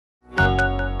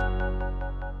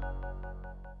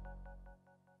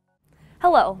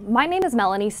Hello, my name is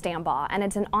Melanie Stambaugh, and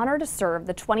it's an honor to serve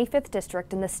the 25th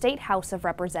District in the State House of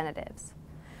Representatives.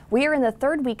 We are in the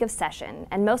third week of session,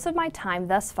 and most of my time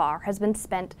thus far has been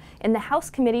spent in the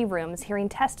House committee rooms hearing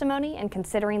testimony and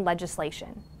considering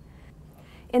legislation.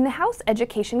 In the House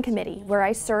Education Committee, where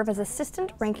I serve as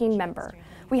Assistant Ranking Member,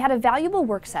 we had a valuable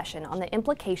work session on the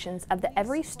implications of the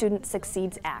Every Student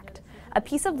Succeeds Act, a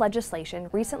piece of legislation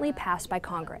recently passed by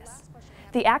Congress.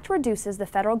 The act reduces the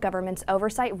federal government's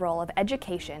oversight role of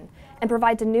education and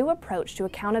provides a new approach to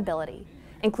accountability,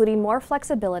 including more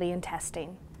flexibility in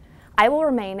testing. I will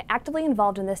remain actively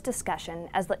involved in this discussion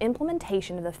as the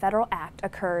implementation of the federal act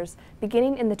occurs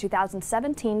beginning in the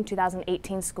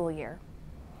 2017-2018 school year.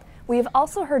 We have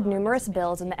also heard numerous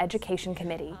bills in the Education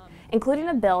Committee, including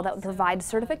a bill that would provide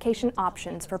certification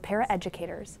options for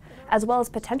paraeducators, as well as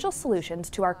potential solutions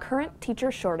to our current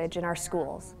teacher shortage in our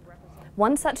schools.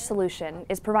 One such solution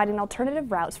is providing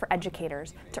alternative routes for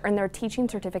educators to earn their teaching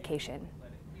certification.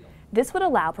 This would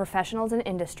allow professionals in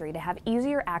industry to have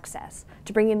easier access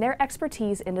to bringing their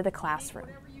expertise into the classroom.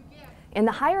 In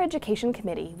the Higher Education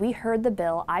Committee, we heard the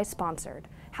bill I sponsored,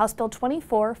 House Bill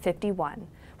 2451,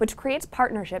 which creates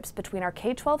partnerships between our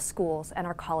K-12 schools and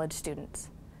our college students.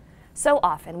 So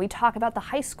often we talk about the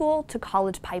high school to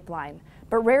college pipeline,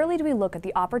 but rarely do we look at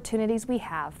the opportunities we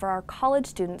have for our college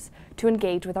students to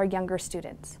engage with our younger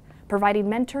students, providing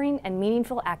mentoring and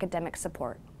meaningful academic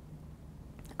support.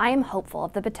 I am hopeful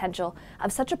of the potential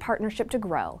of such a partnership to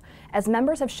grow, as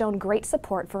members have shown great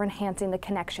support for enhancing the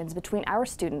connections between our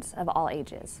students of all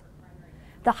ages.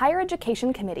 The Higher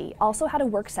Education Committee also had a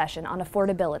work session on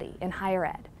affordability in higher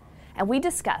ed, and we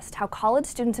discussed how college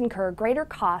students incur greater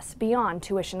costs beyond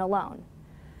tuition alone.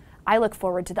 I look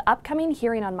forward to the upcoming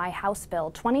hearing on my House Bill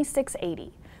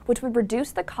 2680, which would reduce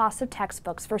the cost of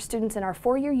textbooks for students in our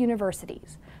four-year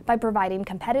universities by providing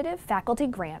competitive faculty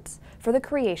grants for the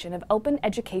creation of open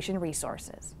education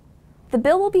resources. The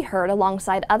bill will be heard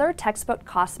alongside other textbook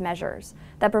cost measures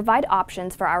that provide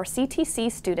options for our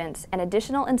CTC students and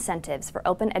additional incentives for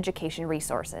open education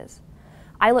resources.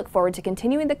 I look forward to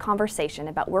continuing the conversation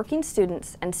about working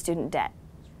students and student debt.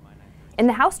 In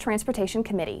the House Transportation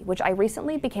Committee, which I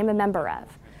recently became a member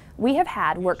of, we have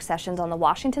had work sessions on the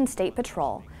Washington State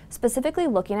Patrol, specifically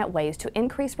looking at ways to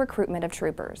increase recruitment of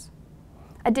troopers.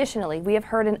 Additionally, we have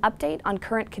heard an update on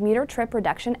current commuter trip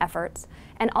reduction efforts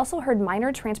and also heard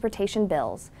minor transportation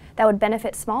bills that would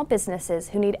benefit small businesses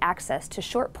who need access to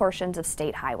short portions of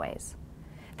state highways.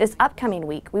 This upcoming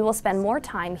week, we will spend more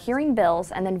time hearing bills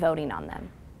and then voting on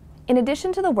them. In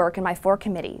addition to the work in my 4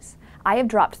 committees, I have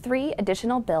dropped 3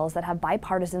 additional bills that have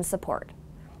bipartisan support.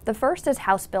 The first is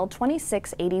House Bill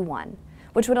 2681,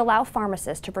 which would allow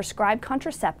pharmacists to prescribe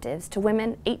contraceptives to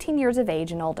women 18 years of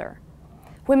age and older.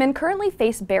 Women currently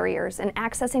face barriers in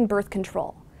accessing birth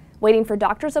control, waiting for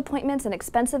doctor's appointments and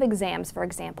expensive exams, for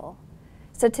example.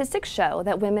 Statistics show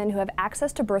that women who have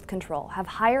access to birth control have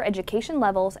higher education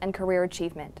levels and career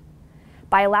achievement.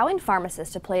 By allowing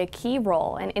pharmacists to play a key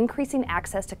role in increasing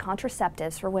access to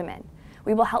contraceptives for women,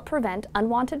 we will help prevent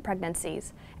unwanted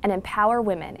pregnancies and empower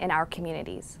women in our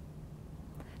communities.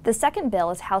 The second bill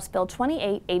is House Bill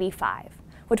 2885,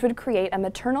 which would create a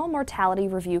Maternal Mortality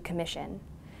Review Commission.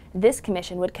 This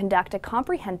commission would conduct a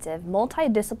comprehensive,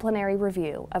 multidisciplinary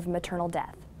review of maternal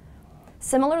death.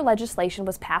 Similar legislation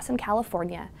was passed in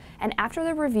California, and after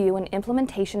the review and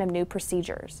implementation of new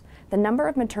procedures, the number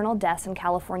of maternal deaths in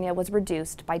California was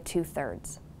reduced by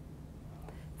 2/3.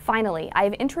 Finally, I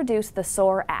have introduced the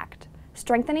SOAR Act,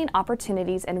 Strengthening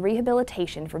Opportunities and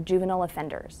Rehabilitation for Juvenile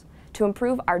Offenders, to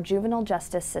improve our juvenile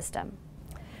justice system.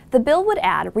 The bill would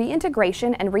add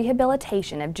reintegration and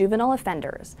rehabilitation of juvenile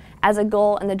offenders as a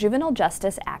goal in the Juvenile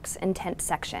Justice Act's intent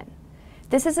section.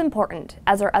 This is important,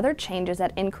 as are other changes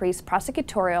that increase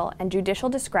prosecutorial and judicial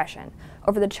discretion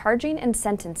over the charging and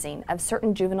sentencing of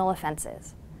certain juvenile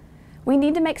offenses. We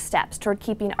need to make steps toward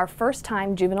keeping our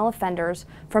first-time juvenile offenders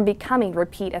from becoming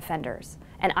repeat offenders,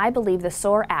 and I believe the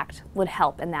SOAR Act would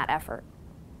help in that effort.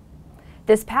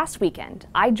 This past weekend,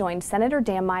 I joined Senator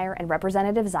Dammeyer and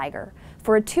Representative Zeiger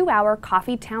for a 2-hour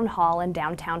coffee town hall in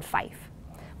downtown Fife.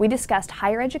 We discussed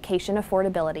higher education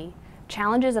affordability,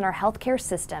 challenges in our healthcare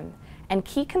system, and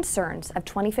key concerns of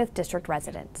 25th District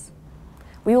residents.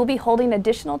 We will be holding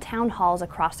additional town halls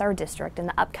across our district in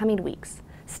the upcoming weeks.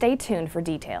 Stay tuned for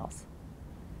details.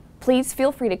 Please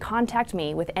feel free to contact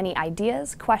me with any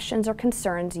ideas, questions, or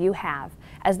concerns you have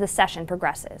as the session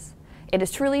progresses. It is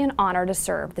truly an honor to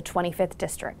serve the 25th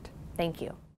District. Thank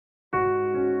you.